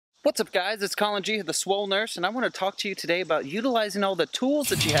What's up guys, it's Colin G, the Swole Nurse, and I want to talk to you today about utilizing all the tools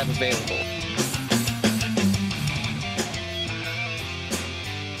that you have available.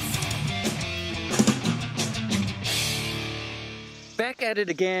 Back at it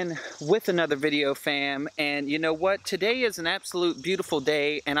again with another video, fam, and you know what? Today is an absolute beautiful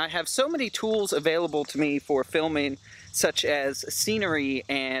day, and I have so many tools available to me for filming, such as scenery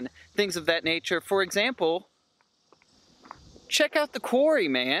and things of that nature. For example, check out the quarry,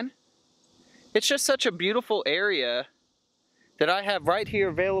 man. It's just such a beautiful area that I have right here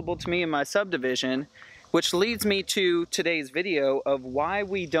available to me in my subdivision, which leads me to today's video of why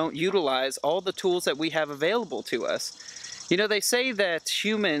we don't utilize all the tools that we have available to us. You know, they say that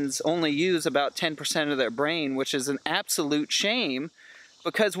humans only use about 10% of their brain, which is an absolute shame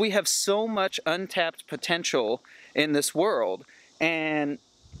because we have so much untapped potential in this world. And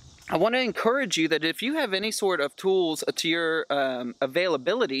I want to encourage you that if you have any sort of tools to your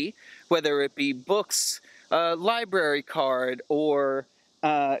availability, whether it be books, library card, or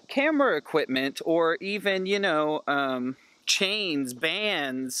camera equipment, or even, you know, chains,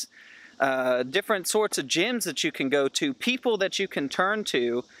 bands, different sorts of gyms that you can go to, people that you can turn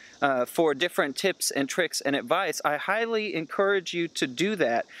to for different tips and tricks and advice, I highly encourage you to do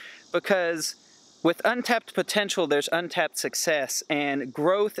that, because with untapped potential, there's untapped success, and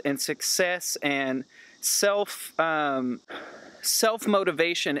growth and success and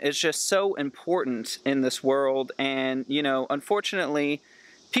self-motivation is just so important in this world. And, you know, unfortunately,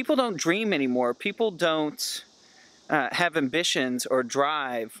 people don't dream anymore. People don't have ambitions or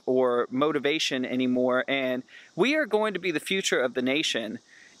drive or motivation anymore. And we are going to be the future of the nation.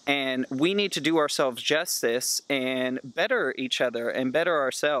 And we need to do ourselves justice and better each other and better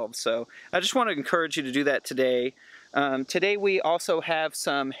ourselves. So I just want to encourage you to do that today. Today we also have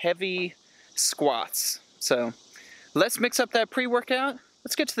some heavy squats. So let's mix up that pre-workout.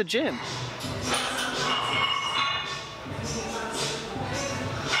 Let's get to the gym.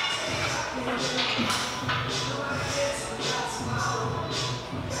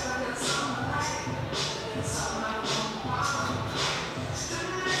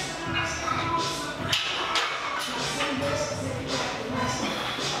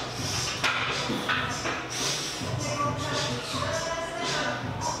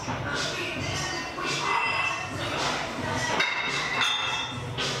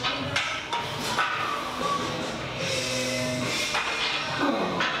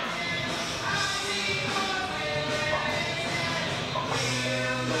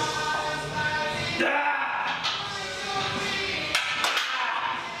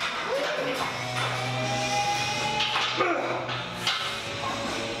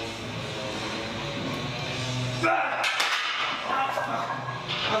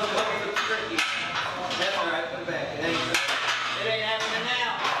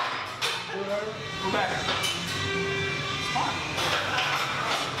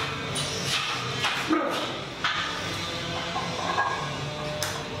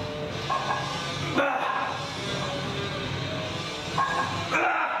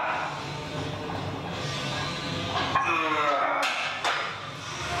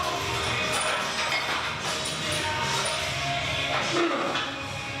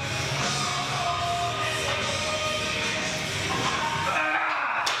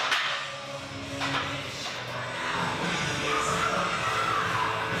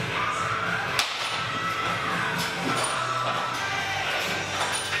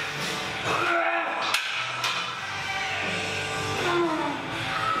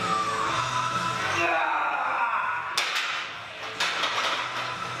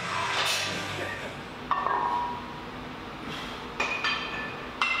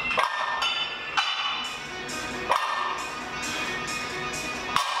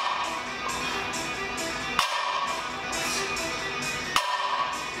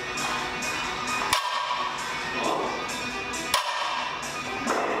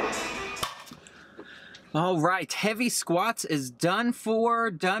 All right, heavy squats is done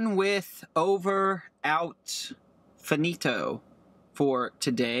for, done with, over, out, finito for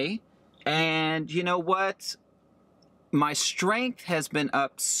today. And you know what? My strength has been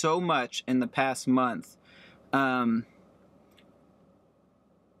up so much in the past month. I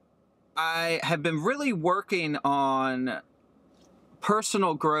have been really working on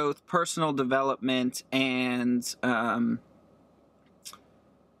personal growth, personal development, and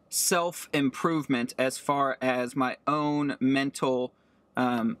self-improvement as far as my own mental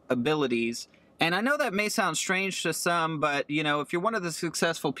abilities. And I know that may sound strange to some, but you know, if you're one of the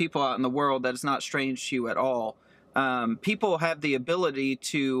successful people out in the world, that is not strange to you at all. People have the ability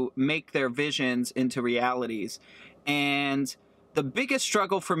to make their visions into realities. And The biggest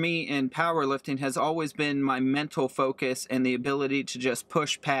struggle for me in powerlifting has always been my mental focus and the ability to just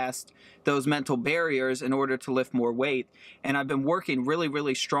push past those mental barriers in order to lift more weight. And I've been working really,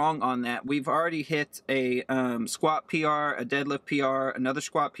 really strong on that. We've already hit a squat PR, a deadlift PR, another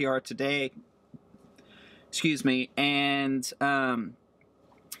squat PR today. Excuse me. And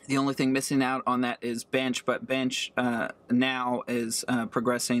the only thing missing out on that is bench, but bench now is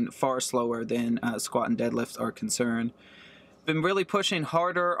progressing far slower than squat and deadlifts are concerned. Been really pushing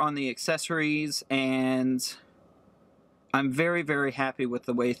harder on the accessories, and I'm very, very happy with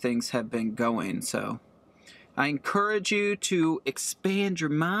the way things have been going. So I encourage you to expand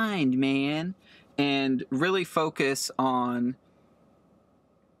your mind, man, and really focus on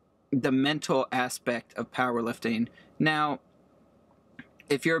the mental aspect of powerlifting. Now,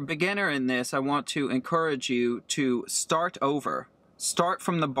 if you're a beginner in this, I want to encourage you to start over. Start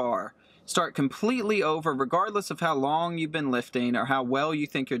from the bar. Start completely over, regardless of how long you've been lifting or how well you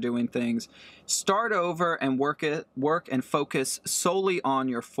think you're doing things. Start over and work and focus solely on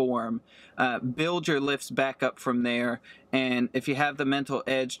your form. Build your lifts back up from there. And if you have the mental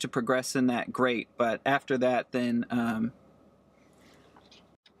edge to progress in that, great. But after that, then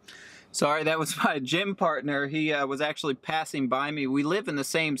sorry, that was my gym partner. He was actually passing by me. We live in the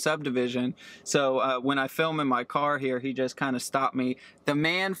same subdivision, so when I film in my car here, he just kind of stopped me. The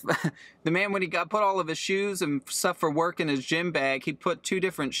man, when he put all of his shoes and stuff for work in his gym bag, he put 2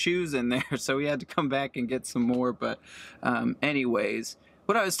 different shoes in there, so he had to come back and get some more. But anyways,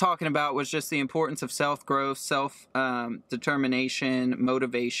 what I was talking about was just the importance of self-growth, self-determination,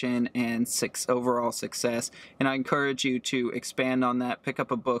 motivation, and overall success. And I encourage you to expand on that. Pick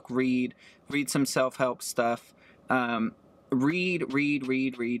up a book, read some self-help stuff. Read.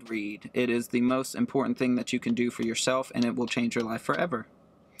 It is the most important thing that you can do for yourself, and it will change your life forever.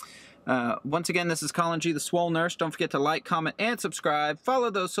 Once again, this is Colin G, the Swole Nurse. Don't forget to like, comment, and subscribe. Follow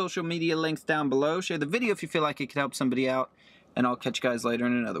those social media links down below. Share the video if you feel like it could help somebody out. And I'll catch you guys later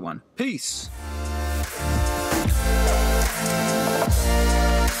in another one. Peace!